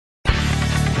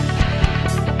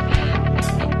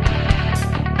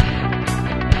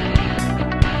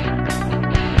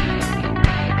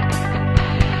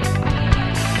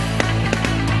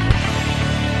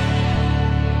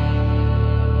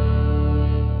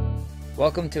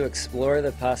Welcome to Explore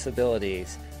the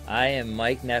Possibilities. I am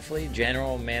Mike Knefley,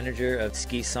 General Manager of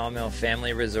Ski Sawmill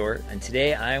Family Resort, and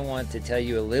today I want to tell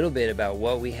you a little bit about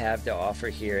what we have to offer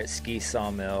here at Ski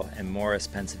Sawmill in Morris,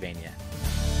 Pennsylvania.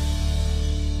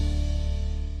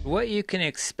 What you can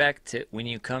expect when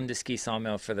you come to Ski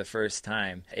Sawmill for the first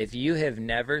time. If you have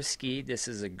never skied, this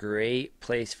is a great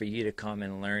place for you to come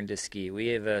and learn to ski. We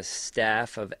have a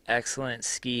staff of excellent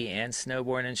ski and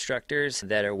snowboard instructors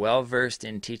that are well versed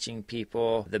in teaching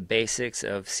people the basics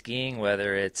of skiing,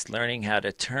 whether it's learning how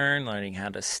to turn, learning how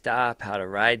to stop, how to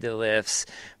ride the lifts.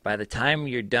 By the time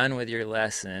you're done with your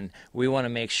lesson, we want to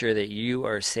make sure that you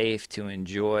are safe to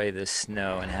enjoy the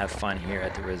snow and have fun here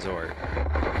at the resort.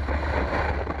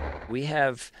 We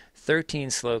have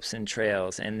 13 slopes and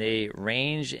trails, and they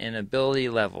range in ability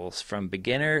levels from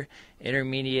beginner,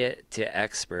 intermediate to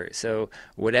expert. So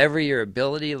whatever your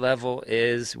ability level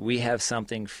is, we have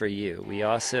something for you. We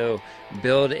also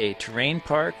build a terrain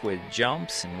park with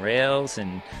jumps and rails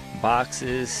and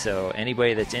boxes, so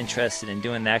anybody that's interested in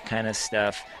doing that kind of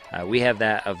stuff, we have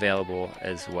that available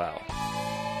as well.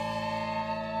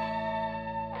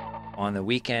 On the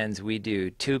weekends, we do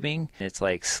tubing. It's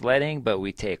like sledding, but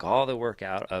we take all the work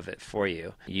out of it for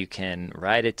you. You can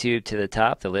ride a tube to the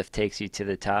top. The lift takes you to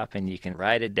the top, and you can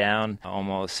ride it down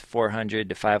almost 400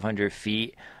 to 500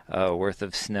 feet worth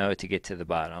of snow to get to the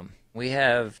bottom. We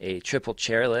have a triple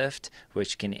chairlift,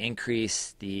 which can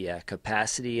increase the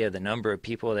capacity of the number of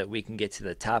people that we can get to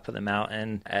the top of the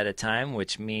mountain at a time,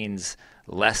 which means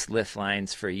less lift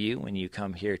lines for you when you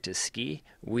come here to ski.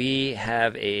 We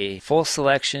have a full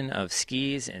selection of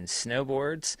skis and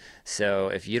snowboards, so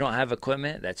if you don't have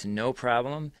equipment, that's no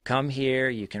problem. Come here,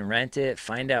 you can rent it,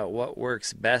 find out what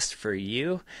works best for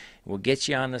you. We'll get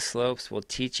you on the slopes, we'll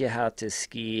teach you how to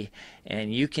ski,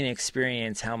 and you can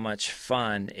experience how much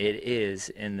fun it is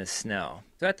in the snow.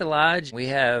 So at the lodge, we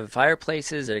have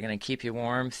fireplaces that are going to keep you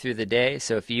warm through the day.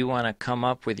 So if you want to come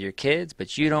up with your kids,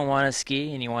 but you don't want to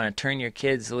ski and you want to turn your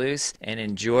kids loose and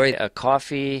enjoy a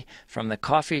coffee from the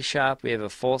coffee shop, we have a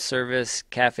full-service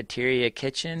cafeteria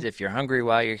kitchen if you're hungry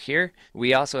while you're here.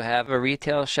 We also have a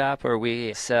retail shop where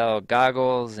we sell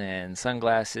goggles and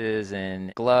sunglasses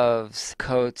and gloves,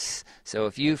 coats. So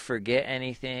if you forget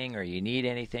anything or you need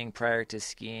anything prior to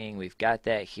skiing, we've got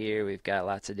that here. We've got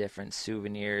lots of different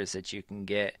souvenirs that you can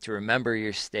get to remember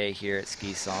your stay here at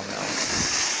Ski Sawmill.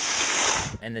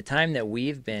 And the time that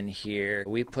we've been here,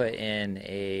 we put in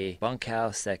a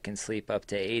bunkhouse that can sleep up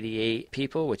to 88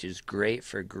 people, which is great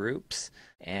for groups.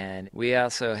 And we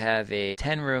also have a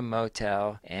 10-room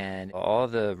motel, and all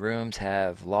the rooms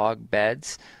have log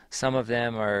beds. Some of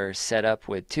them are set up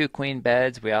with 2 queen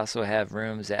beds. We also have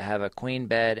rooms that have a queen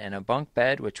bed and a bunk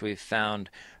bed, which we've found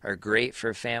are great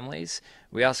for families.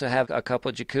 We also have a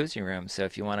couple jacuzzi rooms, so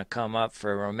if you want to come up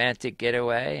for a romantic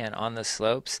getaway and on the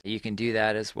slopes, you can do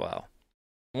that as well.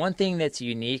 One thing that's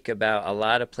unique about a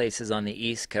lot of places on the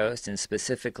East Coast, and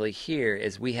specifically here,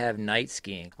 is we have night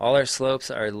skiing. All our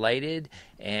slopes are lighted,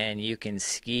 and you can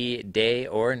ski day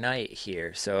or night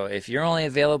here. So if you're only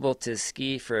available to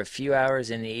ski for a few hours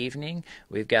in the evening,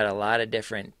 we've got a lot of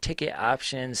different ticket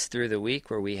options through the week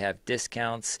where we have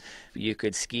discounts. You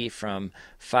could ski from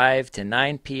 5 to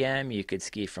 9 p.m. You could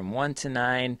ski from 1 to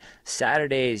 9.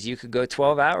 Saturdays, you could go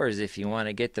 12 hours if you want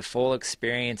to get the full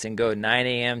experience and go 9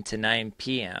 a.m. to 9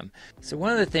 p.m. So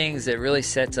one of the things that really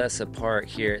sets us apart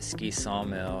here at Ski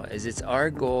Sawmill is it's our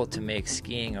goal to make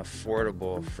skiing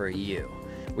affordable for you.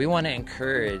 We want to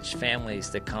encourage families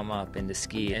to come up and to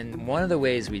ski, and one of the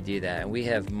ways we do that, we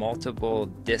have multiple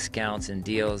discounts and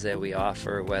deals that we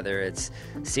offer, whether it's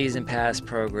season pass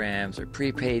programs or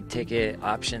prepaid ticket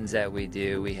options that we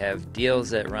do. We have deals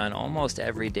that run almost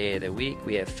every day of the week.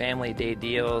 We have family day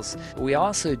deals. We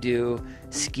also do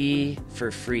ski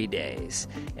for free days,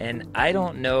 and I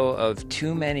don't know of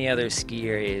too many other ski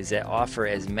areas that offer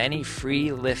as many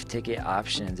free lift ticket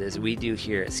options as we do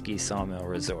here at Ski Sawmill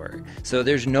Resort. So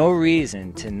there's no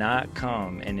reason to not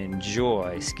come and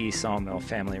enjoy Ski Sawmill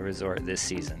Family Resort this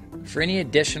season. For any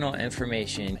additional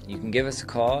information, you can give us a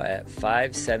call at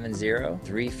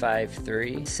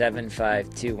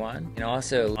 570-353-7521, and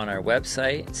also on our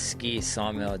website,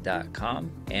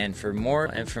 skisawmill.com. And for more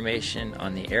information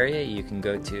on the area, you can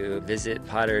go to visit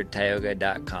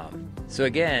Potter-Tioga.com. So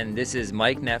again, this is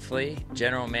Mike Knefley,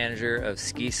 General Manager of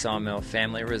Ski Sawmill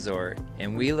Family Resort,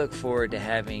 and we look forward to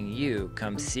having you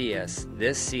come see us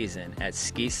this season at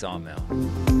Ski Sawmill.